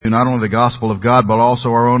not only the gospel of God, but also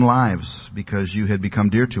our own lives, because you had become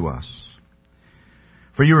dear to us.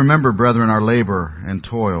 For you remember, brethren, our labor and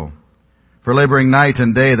toil. For laboring night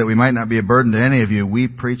and day, that we might not be a burden to any of you, we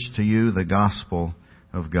preach to you the gospel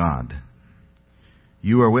of God.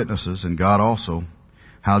 You are witnesses, and God also,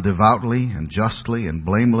 how devoutly and justly and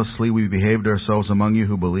blamelessly we behaved ourselves among you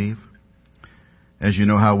who believe. As you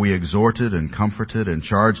know how we exhorted and comforted and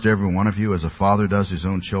charged every one of you as a father does his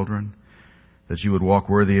own children, that you would walk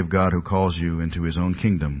worthy of God who calls you into his own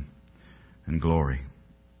kingdom and glory.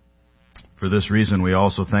 For this reason we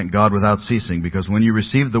also thank God without ceasing, because when you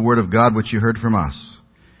received the word of God which you heard from us,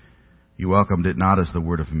 you welcomed it not as the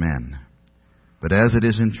word of men, but as it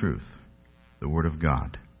is in truth, the word of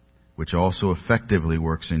God, which also effectively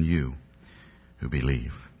works in you who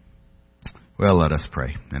believe. Well, let us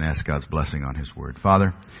pray and ask God's blessing on his word.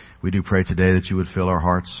 Father, we do pray today that you would fill our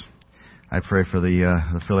hearts. I pray for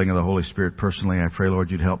the filling of the Holy Spirit personally. I pray,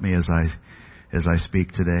 Lord, you'd help me as I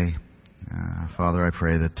speak today. Father, I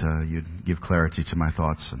pray that you'd give clarity to my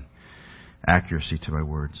thoughts and accuracy to my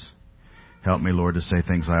words. Help me, Lord, to say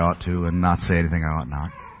things I ought to and not say anything I ought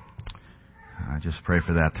not. I just pray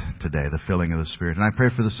for that today, the filling of the Spirit. And I pray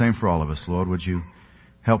for the same for all of us, Lord. Would you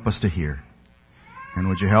help us to hear? And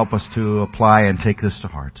would you help us to apply and take this to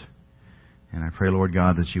heart? And I pray, Lord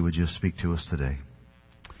God, that you would just speak to us today.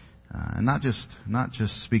 And not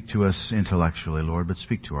just speak to us intellectually, Lord, but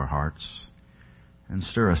speak to our hearts and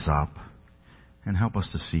stir us up and help us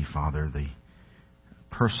to see, Father, the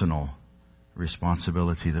personal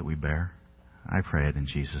responsibility that we bear. I pray it in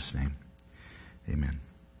Jesus' name. Amen.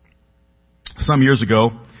 Some years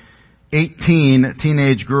ago, 18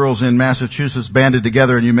 teenage girls in Massachusetts banded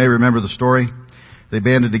together, and you may remember the story. They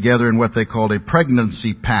banded together in what they called a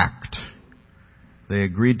pregnancy pact. They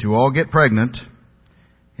agreed to all get pregnant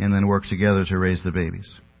and then work together to raise the babies.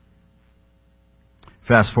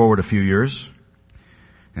 Fast forward a few years,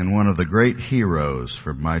 and one of the great heroes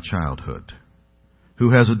from my childhood, who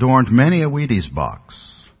has adorned many a Wheaties box,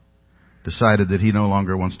 decided that he no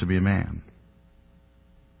longer wants to be a man.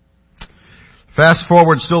 Fast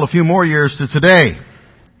forward still a few more years to today,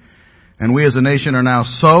 and we as a nation are now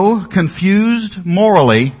so confused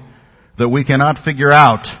morally that we cannot figure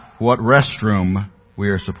out what restroom we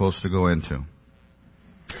are supposed to go into.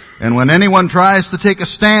 And when anyone tries to take a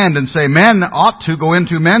stand and say men ought to go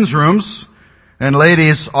into men's rooms and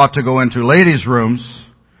ladies ought to go into ladies' rooms,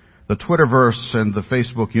 the Twitterverse and the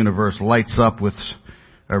Facebook universe lights up with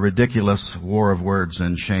a ridiculous war of words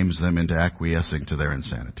and shames them into acquiescing to their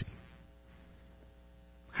insanity.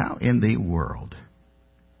 How in the world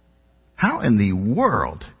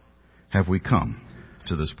have we come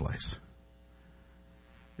to this place?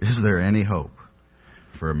 Is there any hope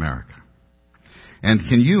for America? And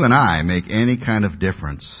can you and I make any kind of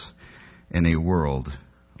difference in a world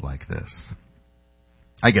like this?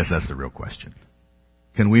 I guess that's the real question.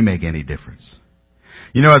 Can we make any difference?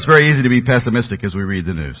 You know, it's very easy to be pessimistic as we read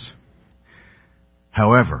the news.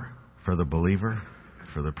 However, for the believer,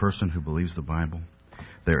 for the person who believes the Bible,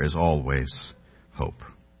 there is always hope.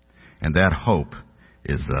 And that hope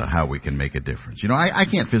is how we can make a difference. You know, I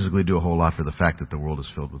can't physically do a whole lot for the fact that the world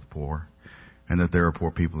is filled with poor and that there are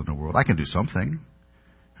poor people in the world. I can do something.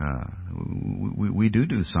 We do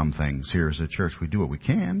some things here as a church. We do what we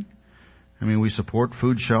can. I mean, we support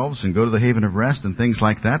food shelves and go to the Haven of Rest and things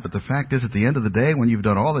like that. But the fact is, at the end of the day, when you've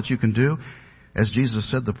done all that you can do, as Jesus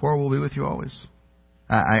said, the poor will be with you always.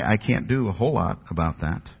 I can't do a whole lot about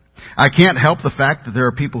that. I can't help the fact that there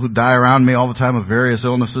are people who die around me all the time with various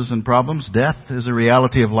illnesses and problems. Death is a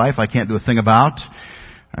reality of life I can't do a thing about.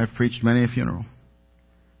 I've preached many a funeral.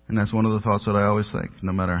 And that's one of the thoughts that I always think.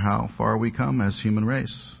 No matter how far we come as human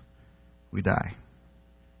race, we die.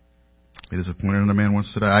 It is appointed unto man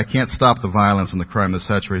once to die. I can't stop the violence and the crime that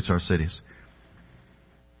saturates our cities.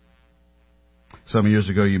 Some years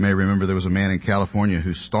ago, you may remember there was a man in California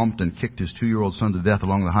who stomped and kicked his 2-year-old son to death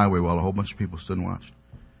along the highway while a whole bunch of people stood and watched.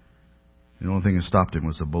 The only thing that stopped him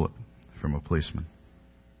was a bullet from a policeman.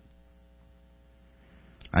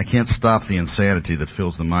 I can't stop the insanity that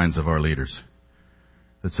fills the minds of our leaders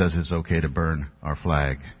that says it's okay to burn our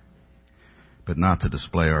flag, but not to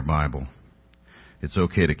display our Bible. It's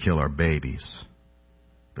okay to kill our babies,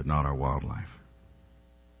 but not our wildlife.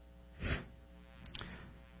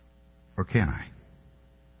 Or can I?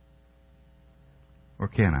 Or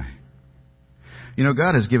can I? You know,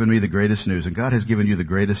 God has given me the greatest news, and God has given you the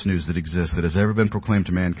greatest news that exists, that has ever been proclaimed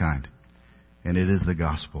to mankind. And it is the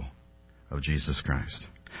gospel of Jesus Christ.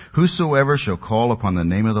 Whosoever shall call upon the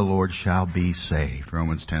name of the Lord shall be saved.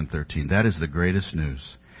 Romans 10:13. That is the greatest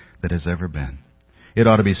news that has ever been. It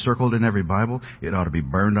ought to be circled in every Bible. It ought to be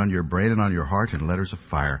burned on your brain and on your heart in letters of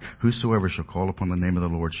fire. Whosoever shall call upon the name of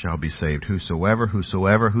the Lord shall be saved. Whosoever,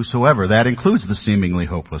 whosoever, whosoever. That includes the seemingly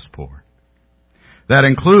hopeless poor. That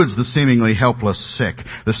includes the seemingly helpless sick,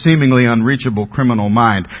 the seemingly unreachable criminal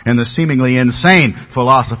mind, and the seemingly insane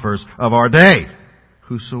philosophers of our day.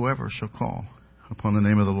 Whosoever shall call upon the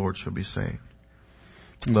name of the Lord shall be saved.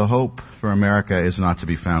 The hope for America is not to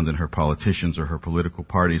be found in her politicians or her political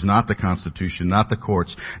parties, not the Constitution, not the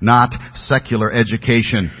courts, not secular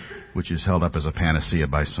education, which is held up as a panacea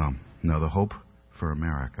by some. No, the hope for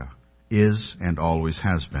America is and always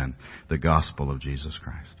has been the gospel of Jesus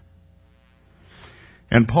Christ.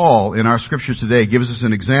 And Paul, in our scripture today, gives us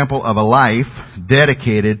an example of a life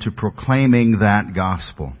dedicated to proclaiming that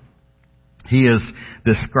gospel. He is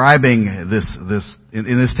describing in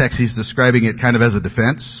this text, he's describing it kind of as a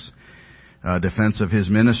defense of his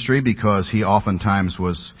ministry, because he oftentimes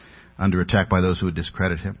was under attack by those who would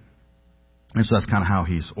discredit him. And so that's kind of how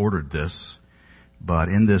he's ordered this. But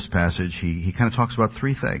in this passage, he kind of talks about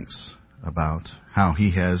three things about how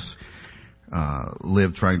he has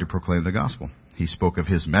lived trying to proclaim the gospel. He spoke of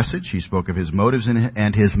his message, he spoke of his motives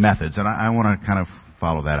and his methods. And I want to kind of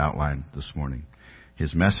follow that outline this morning.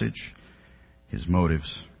 His message, his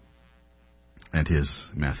motives, and his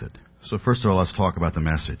method. So first of all, let's talk about the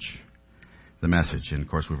message. The message. And of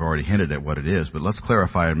course, we've already hinted at what it is, but let's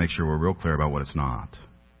clarify and make sure we're real clear about what it's not.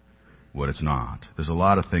 What it's not. There's a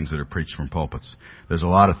lot of things that are preached from pulpits. There's a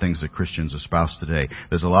lot of things that Christians espouse today.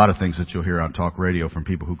 There's a lot of things that you'll hear on talk radio from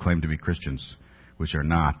people who claim to be Christians, which are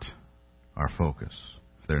not our focus.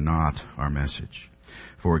 They're not our message.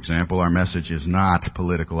 For example, our message is not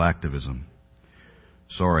political activism.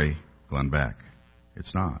 Sorry, Glenn Beck.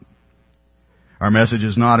 It's not. Our message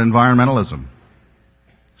is not environmentalism.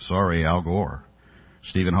 Sorry, Al Gore.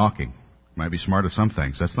 Stephen Hawking. Might be smart at some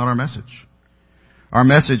things. That's not our message. Our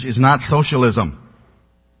message is not socialism.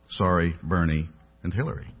 Sorry, Bernie and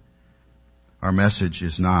Hillary. Our message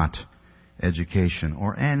is not education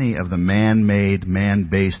or any of the man-made,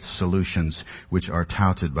 man-based solutions which are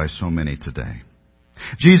touted by so many today.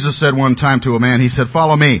 Jesus said one time to a man, he said,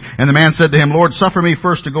 "Follow me." And the man said to him, "Lord, suffer me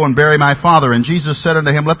first to go and bury my father." And Jesus said unto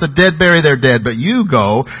him, "Let the dead bury their dead, but you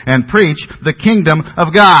go and preach the kingdom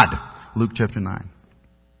of God." Luke chapter 9.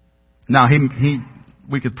 Now,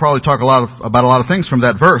 we could probably talk about a lot of things from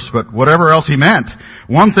that verse, but whatever else he meant,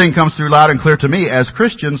 one thing comes through loud and clear to me. As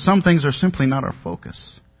Christians, some things are simply not our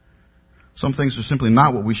focus. Some things are simply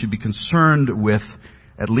not what we should be concerned with,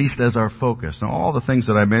 at least as our focus. Now, all the things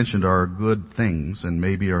that I mentioned are good things, and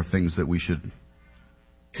maybe are things that we should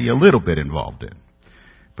be a little bit involved in.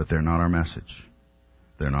 But they're not our message.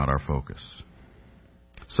 They're not our focus.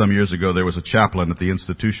 Some years ago, there was a chaplain at the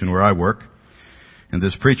institution where I work, and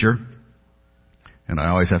this preacher, and I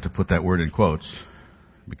always have to put that word in quotes,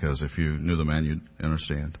 because if you knew the man, you'd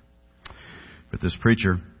understand. But this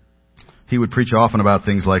preacher, he would preach often about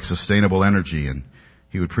things like sustainable energy, and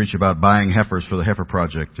he would preach about buying heifers for the heifer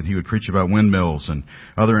project, and he would preach about windmills and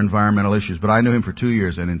other environmental issues. But I knew him for 2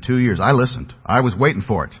 years, and in 2 years, I listened. I was waiting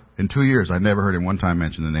for it. In 2 years, I never heard him one time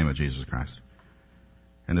mention the name of Jesus Christ.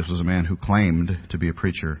 And this was a man who claimed to be a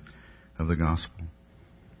preacher of the gospel.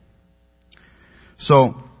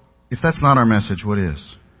 So, if that's not our message, what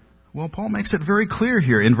is? Well, Paul makes it very clear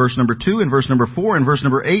here in verse number 2, in verse number 4, in verse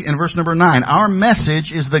number 8, and verse number 9. Our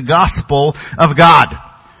message is the gospel of God.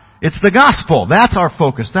 It's the gospel. That's our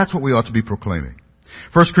focus. That's what we ought to be proclaiming.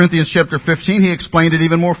 1 Corinthians chapter 15, he explained it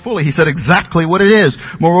even more fully. He said exactly what it is.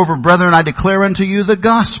 "Moreover, brethren, I declare unto you the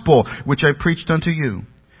gospel which I preached unto you,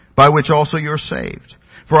 by which also you are saved.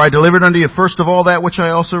 For I delivered unto you first of all that which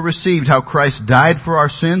I also received, how Christ died for our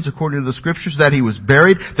sins according to the Scriptures, that he was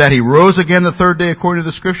buried, that he rose again the third day according to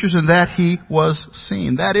the Scriptures, and that he was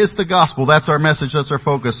seen." That is the gospel. That's our message. That's our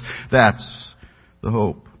focus. That's the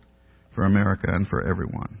hope for America and for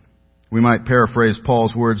everyone. We might paraphrase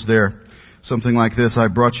Paul's words there. Something like this: "I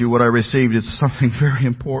brought you what I received." It's something very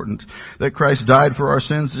important. That Christ died for our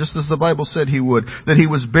sins just as the Bible said he would. That he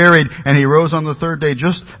was buried and he rose on the third day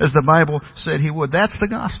just as the Bible said he would. That's the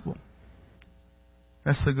gospel.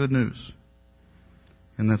 That's the good news.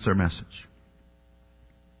 And that's our message.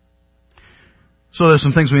 So there's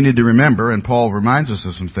some things we need to remember, and Paul reminds us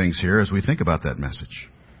of some things here as we think about that message.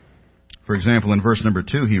 For example, in verse number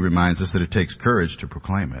 2, he reminds us that it takes courage to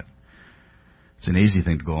proclaim it. It's an easy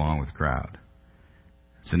thing to go along with the crowd.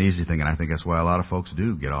 It's an easy thing, and I think that's why a lot of folks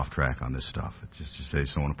do get off track on this stuff. It's just they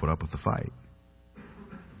just don't want to put up with the fight.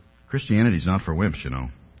 Christianity's not for wimps, you know.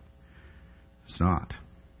 It's not.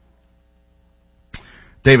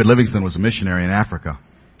 David Livingstone was a missionary in Africa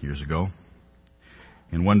years ago.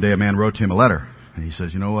 And one day a man wrote to him a letter. And he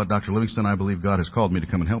says, you know what, Dr. Livingston, I believe God has called me to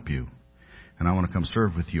come and help you. And I want to come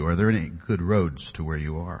serve with you. Are there any good roads to where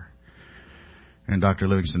you are? And Dr.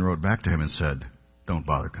 Livingston wrote back to him and said, don't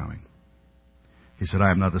bother coming. He said,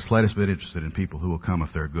 I am not the slightest bit interested in people who will come if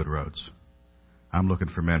there are good roads. I'm looking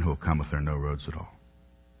for men who will come if there are no roads at all.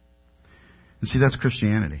 And see, that's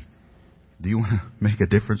Christianity. Do you want to make a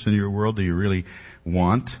difference in your world? Do you really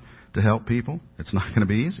want to help people? It's not going to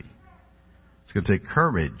be easy. It's going to take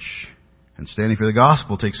courage. And standing for the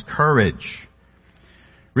gospel takes courage.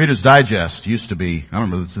 Reader's Digest used to be, I don't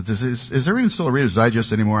know, is there even still a Reader's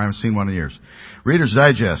Digest anymore? I haven't seen one in years. Reader's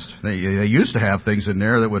Digest, they used to have things in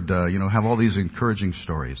there that would, have all these encouraging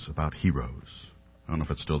stories about heroes. I don't know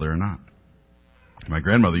if it's still there or not. My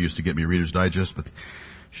grandmother used to get me Reader's Digest, but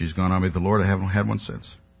she's gone on with the Lord. I haven't had one since.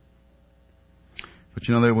 But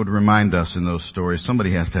they would remind us in those stories,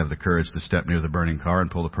 somebody has to have the courage to step near the burning car and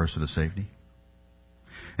pull the person to safety.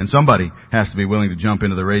 And somebody has to be willing to jump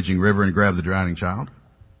into the raging river and grab the drowning child.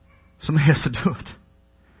 Somebody has to do it.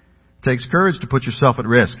 It takes courage to put yourself at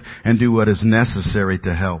risk and do what is necessary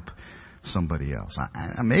to help somebody else.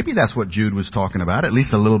 Maybe that's what Jude was talking about, at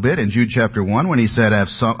least a little bit, in Jude chapter 1, when he said, of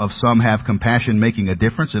some have compassion, making a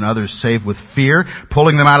difference, and others save with fear,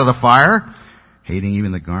 pulling them out of the fire, hating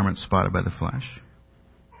even the garment spotted by the flesh.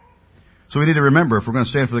 So we need to remember, if we're going to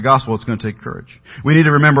stand for the gospel, it's going to take courage. We need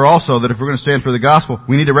to remember also that if we're going to stand for the gospel,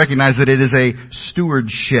 we need to recognize that it is a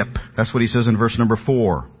stewardship. That's what he says in verse number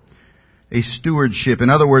 4. A stewardship. In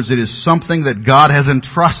other words, it is something that God has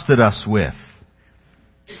entrusted us with.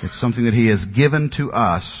 It's something that He has given to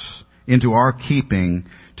us into our keeping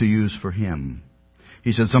to use for Him.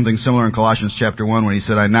 He said something similar in Colossians chapter 1 when he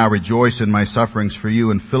said, I now rejoice in my sufferings for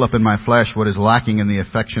you and fill up in my flesh what is lacking in the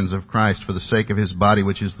affections of Christ for the sake of His body,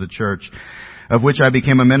 which is the church, of which I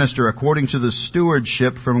became a minister according to the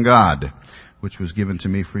stewardship from God, which was given to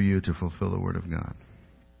me for you to fulfill the word of God.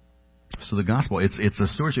 So the gospel, it's a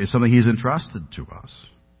stewardship. It's something He's entrusted to us.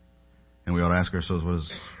 And we ought to ask ourselves,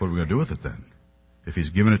 what are we going to do with it then? If He's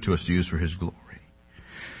given it to us to use for His glory.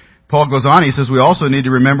 Paul goes on, he says we also need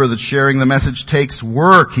to remember that sharing the message takes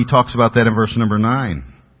work. He talks about that in verse number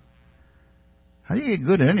 9. How do you get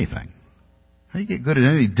good at anything? How do you get good at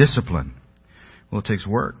any discipline? Well, it takes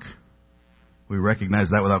work. We recognize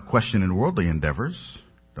that without question in worldly endeavors,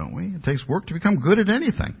 don't we? It takes work to become good at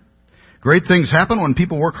anything. Great things happen when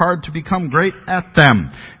people work hard to become great at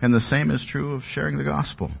them. And the same is true of sharing the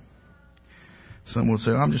gospel. Some will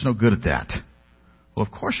say, I'm just no good at that. Well,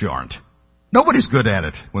 of course you aren't. Nobody's good at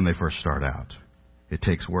it when they first start out. It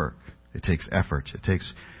takes work. It takes effort. It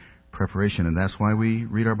takes preparation. And that's why we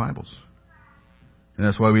read our Bibles. And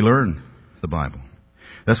that's why we learn the Bible.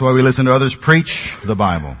 That's why we listen to others preach the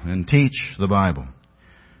Bible and teach the Bible.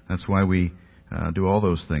 That's why we do all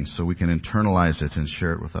those things, so we can internalize it and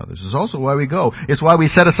share it with others. It's also why we go. It's why we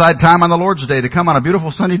set aside time on the Lord's Day to come on a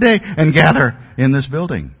beautiful sunny day and gather in this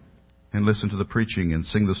building and listen to the preaching and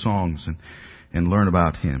sing the songs and learn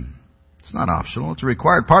about Him. It's not optional. It's a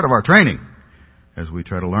required part of our training as we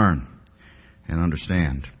try to learn and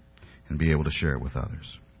understand and be able to share it with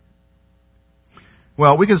others.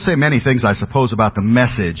 Well, we could say many things, I suppose, about the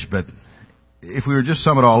message, but if we were just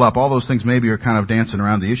sum it all up, all those things maybe are kind of dancing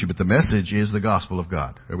around the issue, but the message is the gospel of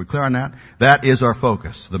God. Are we clear on that? That is our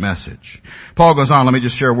focus, the message. Paul goes on, let me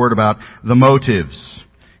just share a word about the motives.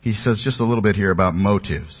 He says just a little bit here about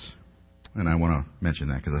motives. And I want to mention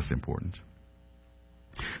that because that's important.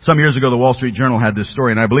 Some years ago, the Wall Street Journal had this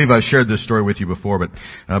story, and I believe I've shared this story with you before,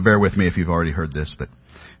 but bear with me if you've already heard this. But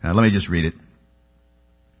let me just read it.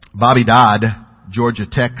 Bobby Dodd, Georgia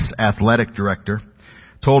Tech's athletic director,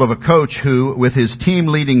 told of a coach who, with his team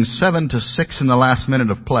leading 7-6 in the last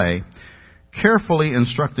minute of play, carefully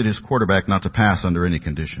instructed his quarterback not to pass under any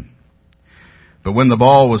condition. But when the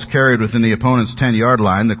ball was carried within the opponent's 10-yard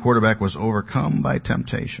line, the quarterback was overcome by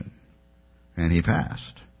temptation, and he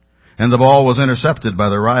passed. And the ball was intercepted by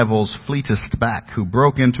the rival's fleetest back, who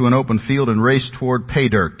broke into an open field and raced toward pay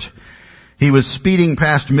dirt. He was speeding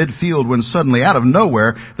past midfield when suddenly, out of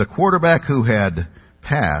nowhere, the quarterback who had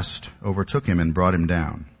passed overtook him and brought him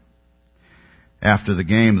down. After the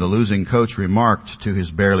game, the losing coach remarked to his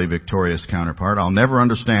barely victorious counterpart, I'll never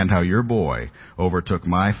understand how your boy overtook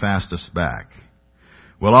my fastest back.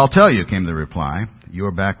 Well, I'll tell you, came the reply. Your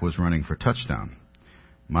back was running for touchdown.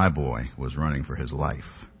 My boy was running for his life.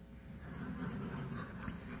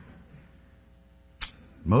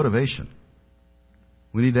 Motivation.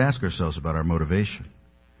 We need to ask ourselves about our motivation.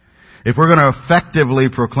 If we're going to effectively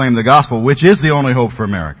proclaim the gospel, which is the only hope for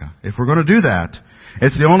America, if we're going to do that,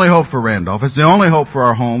 it's the only hope for Randolph, it's the only hope for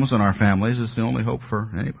our homes and our families, it's the only hope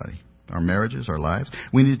for anybody, our marriages, our lives,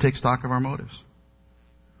 we need to take stock of our motives.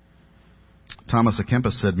 Thomas à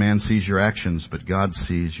Kempis said, man sees your actions, but God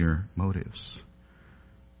sees your motives.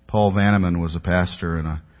 Paul Vanneman was a pastor and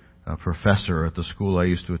a professor at the school I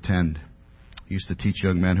used to attend. He used to teach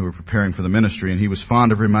young men who were preparing for the ministry, and he was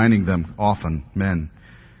fond of reminding them often, men,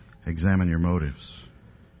 examine your motives.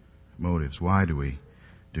 Motives. Why do we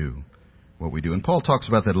do what we do? And Paul talks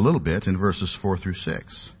about that a little bit in verses 4 through 6.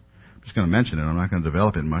 I'm just going to mention it. I'm not going to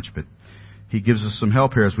develop it much, but he gives us some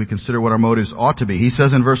help here as we consider what our motives ought to be. He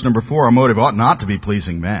says in verse number 4, our motive ought not to be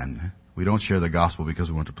pleasing men. We don't share the gospel because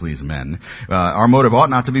we want to please men. Our motive ought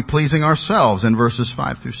not to be pleasing ourselves in verses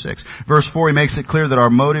 5 through 6. Verse 4, he makes it clear that our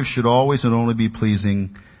motive should always and only be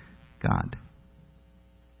pleasing God.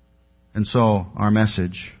 And so, our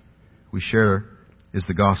message we share is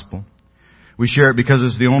the gospel. We share it because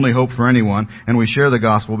it's the only hope for anyone, and we share the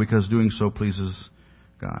gospel because doing so pleases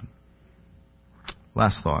God.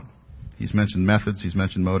 Last thought. He's mentioned methods, he's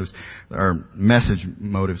mentioned motives. Our message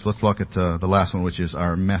motives. Let's look at the last one, which is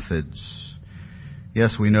our methods.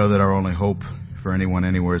 Yes, we know that our only hope for anyone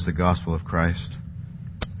anywhere is the gospel of Christ.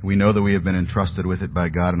 We know that we have been entrusted with it by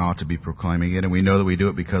God and ought to be proclaiming it, and we know that we do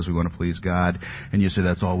it because we want to please God. And you say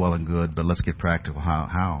that's all well and good, but let's get practical.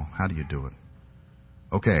 How? How do you do it?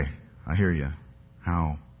 Okay, I hear you.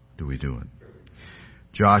 How do we do it?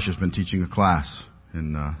 Josh has been teaching a class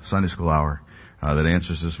in Sunday school hour that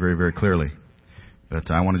answers this very, very clearly. But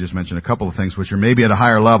I want to just mention a couple of things which are maybe at a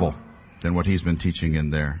higher level than what he's been teaching in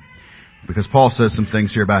there. Because Paul says some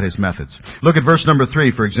things here about his methods. Look at verse number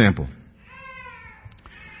 3, for example.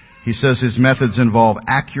 He says his methods involve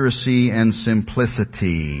accuracy and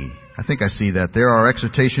simplicity. I think I see that there. Our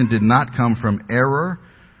exhortation did not come from error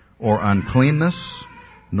or uncleanness,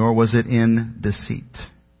 nor was it in deceit.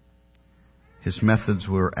 His methods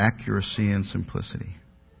were accuracy and simplicity.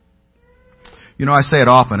 You know, I say it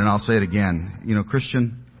often, and I'll say it again. You know,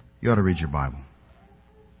 Christian, you ought to read your Bible.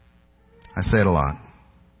 I say it a lot.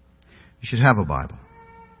 You should have a Bible.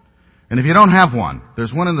 And if you don't have one,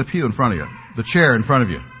 there's one in the pew in front of you, the chair in front of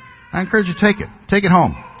you. I encourage you to take it. Take it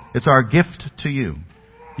home. It's our gift to you.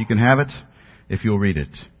 You can have it if you'll read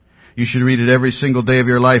it. You should read it every single day of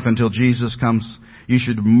your life until Jesus comes. You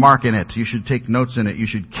should mark in it. You should take notes in it. You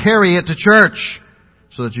should carry it to church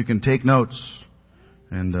so that you can take notes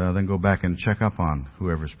and then go back and check up on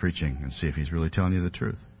whoever's preaching and see if he's really telling you the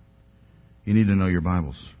truth. You need to know your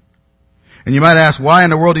Bibles. And you might ask, why in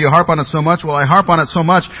the world do you harp on it so much? Well, I harp on it so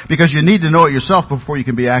much because you need to know it yourself before you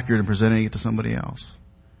can be accurate in presenting it to somebody else.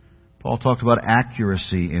 Paul talked about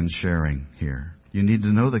accuracy in sharing here. You need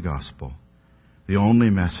to know the gospel. The only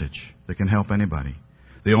message that can help anybody.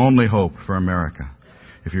 The only hope for America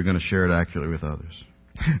if you're going to share it accurately with others.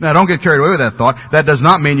 Now, don't get carried away with that thought. That does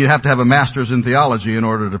not mean you have to have a master's in theology in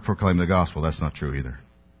order to proclaim the gospel. That's not true either.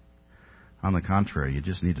 On the contrary, you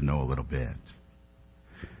just need to know a little bit.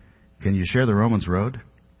 Can you share the Romans road?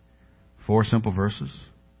 4 simple verses.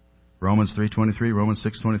 Romans 3:23, Romans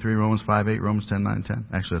 6:23, Romans 5:8, Romans 10:9-10.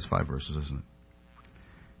 Actually, that's 5 verses, isn't it?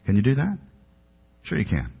 Can you do that? Sure you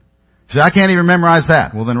can. You say, I can't even memorize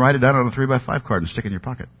that. Well, then write it down on a 3x5 card and stick it in your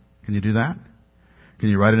pocket. Can you do that? Can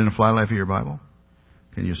you write it in a fly leaf of your Bible?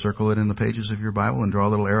 Can you circle it in the pages of your Bible and draw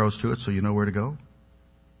little arrows to it so you know where to go?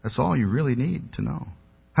 That's all you really need to know.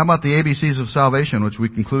 How about the ABCs of salvation, which we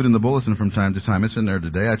include in the bulletin from time to time? It's in there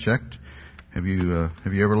today. I checked. Have you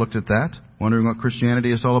ever looked at that? Wondering what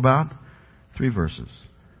Christianity is all about? 3 verses.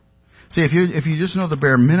 See, if you just know the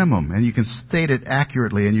bare minimum and you can state it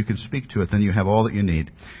accurately and you can speak to it, then you have all that you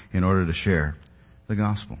need in order to share the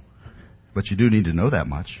gospel. But you do need to know that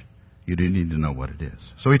much. You do need to know what it is.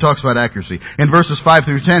 So he talks about accuracy. In verses 5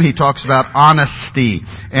 through 10, he talks about honesty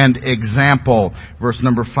and example. Verse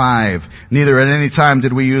number 5. Neither at any time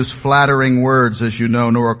did we use flattering words, as you know,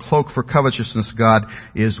 nor a cloak for covetousness. God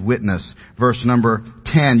is witness. Verse number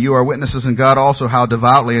 10. You are witnesses in God also how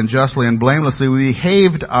devoutly and justly and blamelessly we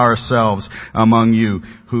behaved ourselves among you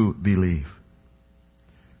who believe.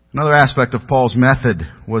 Another aspect of Paul's method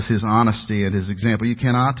was his honesty and his example. You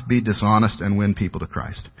cannot be dishonest and win people to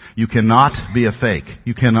Christ. You cannot be a fake.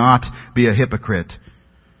 You cannot be a hypocrite.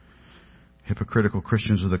 Hypocritical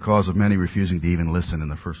Christians are the cause of many refusing to even listen in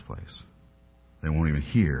the first place. They won't even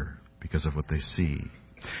hear because of what they see.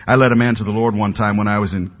 I led a man to the Lord one time when I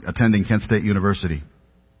was attending Kent State University.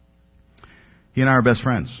 He and I are best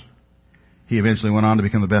friends. He eventually went on to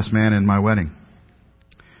become the best man in my wedding.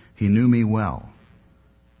 He knew me well.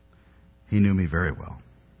 He knew me very well.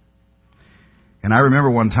 And I remember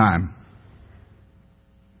one time,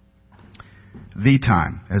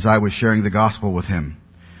 as I was sharing the gospel with him,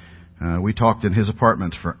 we talked in his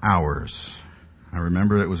apartment for hours. I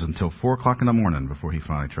remember it was until 4 o'clock in the morning before he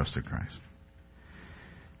finally trusted Christ.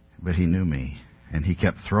 But he knew me, And he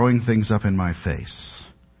kept throwing things up in my face.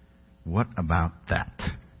 What about that?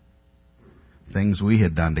 Things we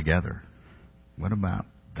had done together. What about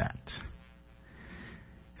that?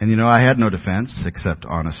 And I had no defense except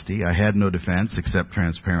honesty. I had no defense except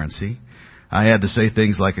transparency. I had to say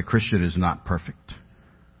things like, a Christian is not perfect.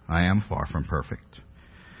 I am far from perfect.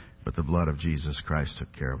 But the blood of Jesus Christ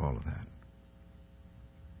took care of all of that.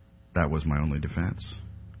 That was my only defense.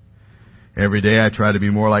 Every day I try to be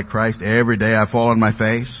more like Christ. Every day I fall on my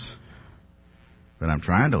face. But I'm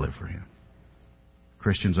trying to live for Him.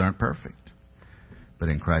 Christians aren't perfect. But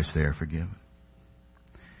in Christ they are forgiven.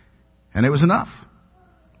 And it was enough.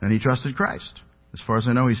 And he trusted Christ. As far as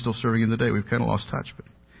I know, he's still serving Him today. We've kind of lost touch, but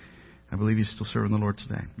I believe he's still serving the Lord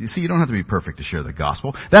today. You see, you don't have to be perfect to share the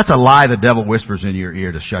gospel. That's a lie the devil whispers in your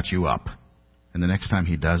ear to shut you up. And the next time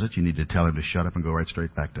he does it, you need to tell him to shut up and go right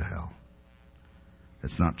straight back to hell.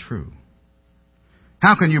 That's not true.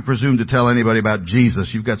 How can you presume to tell anybody about Jesus?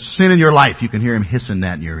 You've got sin in your life. You can hear him hissing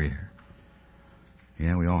that in your ear.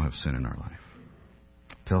 Yeah, we all have sin in our life.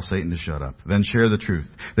 Tell Satan to shut up. Then share the truth.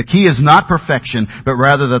 The key is not perfection, but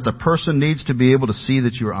rather that the person needs to be able to see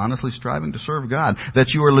that you are honestly striving to serve God,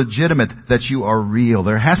 that you are legitimate, that you are real.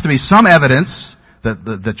 There has to be some evidence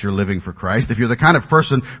that you're living for Christ. If you're the kind of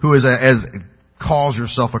person who is calls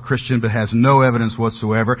yourself a Christian but has no evidence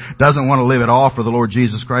whatsoever, doesn't want to live at all for the Lord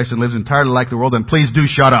Jesus Christ and lives entirely like the world, then please do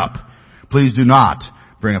shut up. Please do not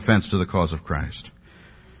bring offense to the cause of Christ.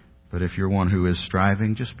 But if you're one who is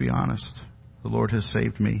striving, just be honest. The Lord has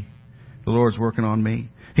saved me. The Lord's working on me.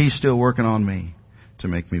 He's still working on me to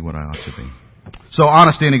make me what I ought to be. So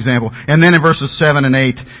honesty and example. And then in verses 7 and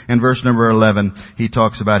 8 and verse number 11, he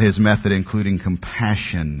talks about his method, including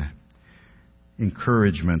compassion,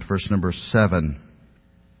 encouragement. Verse number 7.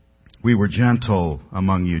 We were gentle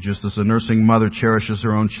among you, just as a nursing mother cherishes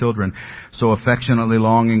her own children. So affectionately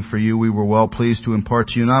longing for you, we were well pleased to impart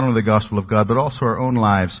to you not only the gospel of God, but also our own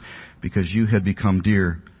lives, because you had become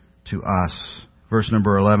dear to us. Verse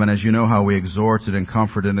number 11, as you know how we exhorted and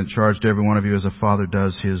comforted and charged every one of you as a father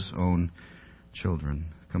does his own children.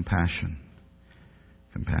 Compassion.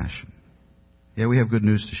 Compassion. Yeah, we have good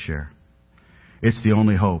news to share. It's the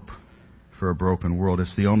only hope for a broken world.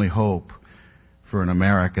 It's the only hope for an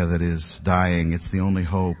America that is dying. It's the only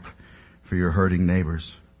hope for your hurting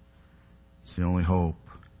neighbors. It's the only hope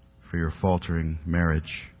for your faltering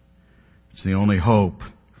marriage. It's the only hope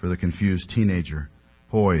for the confused teenager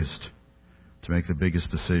poised to make the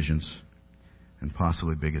biggest decisions and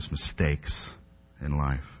possibly biggest mistakes in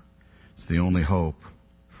life. It's the only hope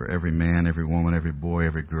for every man, every woman, every boy,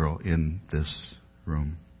 every girl in this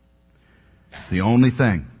room. It's the only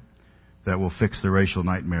thing that will fix the racial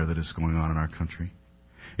nightmare that is going on in our country.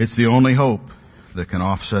 It's the only hope that can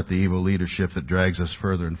offset the evil leadership that drags us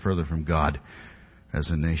further and further from God as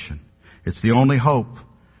a nation. It's the only hope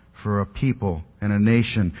for a people and a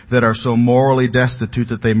nation that are so morally destitute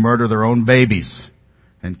that they murder their own babies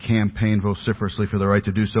and campaign vociferously for the right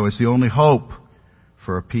to do so. It's the only hope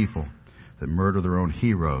for a people that murder their own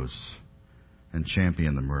heroes and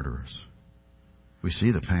champion the murderers. We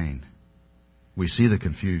see the pain. We see the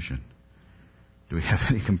confusion. Do we have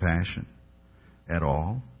any compassion at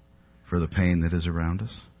all for the pain that is around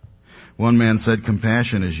us? One man said,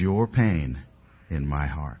 compassion is your pain in my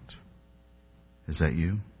heart. Is that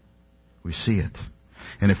you? We see it.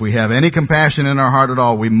 And if we have any compassion in our heart at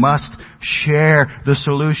all, we must share the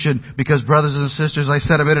solution. Because brothers and sisters, I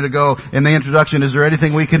said a minute ago in the introduction, is there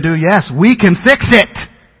anything we can do? Yes, we can fix it.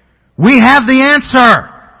 We have the answer.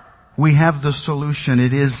 We have the solution.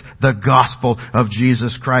 It is the gospel of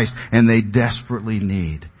Jesus Christ. And they desperately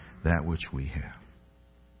need that which we have.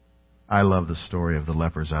 I love the story of the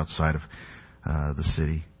lepers outside of the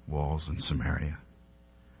city walls in Samaria.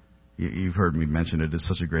 You've heard me mention it. It's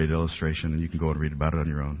such a great illustration, and you can go and read about it on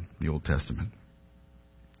your own, the Old Testament.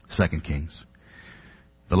 2 Kings.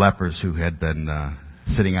 The lepers who had been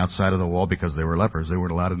sitting outside of the wall because they were lepers. They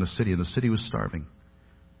weren't allowed in the city, and the city was starving.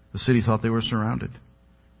 The city thought they were surrounded.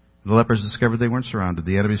 The lepers discovered they weren't surrounded.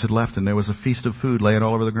 The enemies had left, and there was a feast of food laying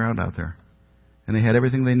all over the ground out there. And they had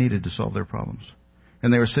everything they needed to solve their problems.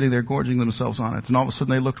 And they were sitting there gorging themselves on it. And all of a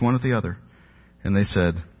sudden they looked one at the other, and they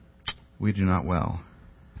said, we do not well.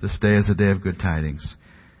 This day is a day of good tidings,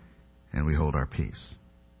 and we hold our peace.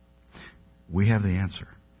 We have the answer.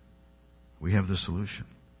 We have the solution.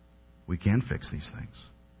 We can fix these things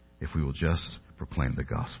if we will just proclaim the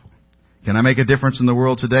gospel. Can I make a difference in the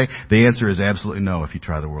world today? The answer is absolutely no if you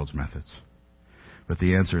try the world's methods. But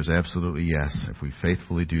the answer is absolutely yes if we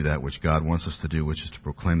faithfully do that which God wants us to do, which is to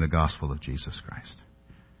proclaim the gospel of Jesus Christ.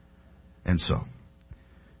 And so,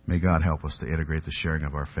 may God help us to integrate the sharing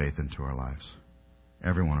of our faith into our lives.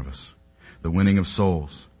 Every one of us. the winning of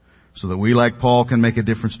souls, so that we, like Paul, can make a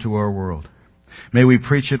difference to our world. May we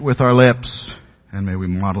preach it with our lips, and may we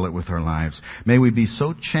model it with our lives. May we be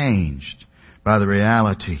so changed by the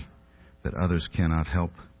reality that others cannot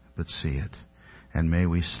help but see it. And may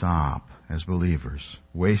we stop, as believers,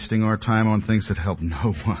 wasting our time on things that help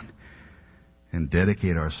no one, and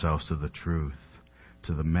dedicate ourselves to the truth,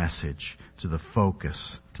 to the message, to the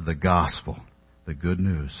focus, to the gospel, the good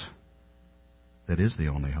news that is the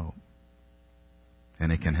only hope.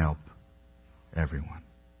 And it can help everyone.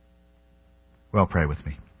 Well, pray with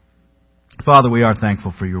me. Father, we are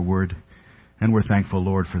thankful for your word, and we're thankful,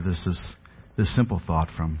 Lord, for this simple thought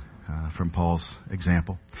from Paul's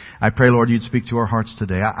example. I pray, Lord, you'd speak to our hearts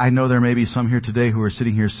today. I know there may be some here today who are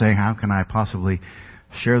sitting here saying, how can I possibly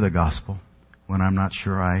share the gospel when I'm not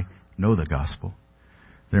sure I know the gospel?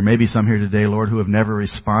 There may be some here today, Lord, who have never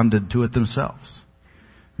responded to it themselves.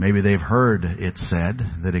 Maybe they've heard it said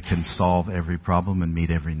that it can solve every problem and meet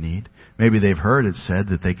every need. Maybe they've heard it said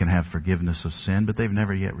that they can have forgiveness of sin, but they've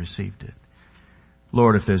never yet received it.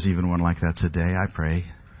 Lord, if there's even one like that today, I pray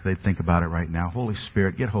they'd think about it right now. Holy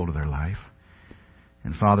Spirit, get hold of their life.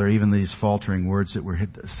 And Father, even these faltering words that were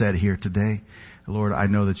said here today, Lord, I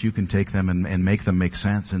know that you can take them and make them make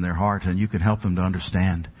sense in their heart, and you can help them to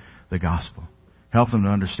understand the gospel. Help them to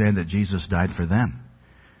understand that Jesus died for them.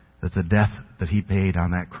 That the death that He paid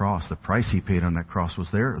on that cross, the price He paid on that cross was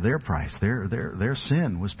their price. Their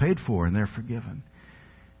sin was paid for and they're forgiven.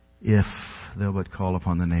 If they'll but call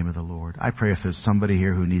upon the name of the Lord. I pray if there's somebody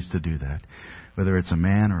here who needs to do that, whether it's a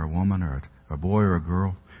man or a woman or a boy or a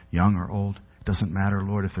girl, young or old, it doesn't matter,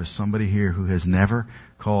 Lord. If there's somebody here who has never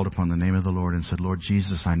called upon the name of the Lord and said, Lord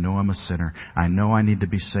Jesus, I know I'm a sinner. I know I need to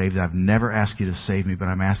be saved. I've never asked you to save me, but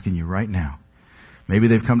I'm asking you right now. Maybe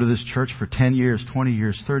they've come to this church for 10 years, 20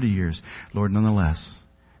 years, 30 years. Lord, nonetheless,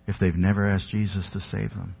 if they've never asked Jesus to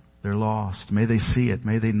save them, they're lost. May they see it,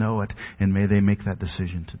 may they know it, and may they make that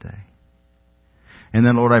decision today. And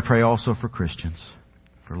then, Lord, I pray also for Christians.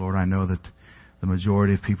 For, Lord, I know that the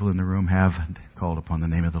majority of people in the room have called upon the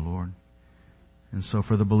name of the Lord. And so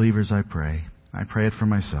for the believers, I pray it for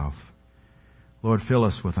myself. Lord, fill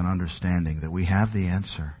us with an understanding that we have the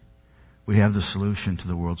answer. We have the solution to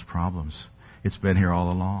the world's problems. It's been here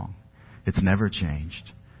all along. It's never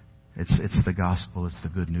changed. It's the gospel. It's the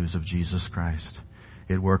good news of Jesus Christ.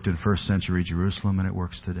 It worked in first century Jerusalem, and it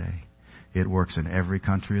works today. It works in every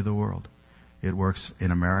country of the world. It works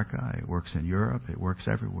in America. It works in Europe. It works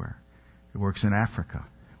everywhere. It works in Africa.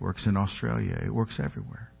 It works in Australia. It works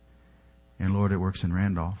everywhere. And Lord, it works in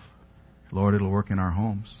Randolph. Lord, it'll work in our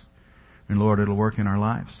homes. And Lord, it'll work in our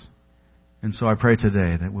lives. And so I pray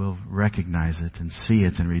today that we'll recognize it and see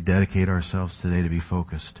it and rededicate ourselves today to be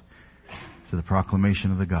focused to the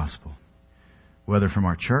proclamation of the gospel. Whether from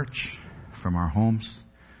our church, from our homes,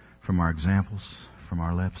 from our examples, from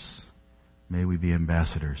our lips, may we be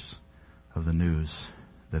ambassadors of the news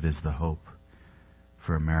that is the hope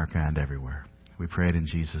for America and everywhere. We pray it in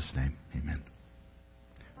Jesus' name. Amen.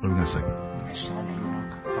 What are we going to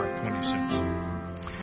sing?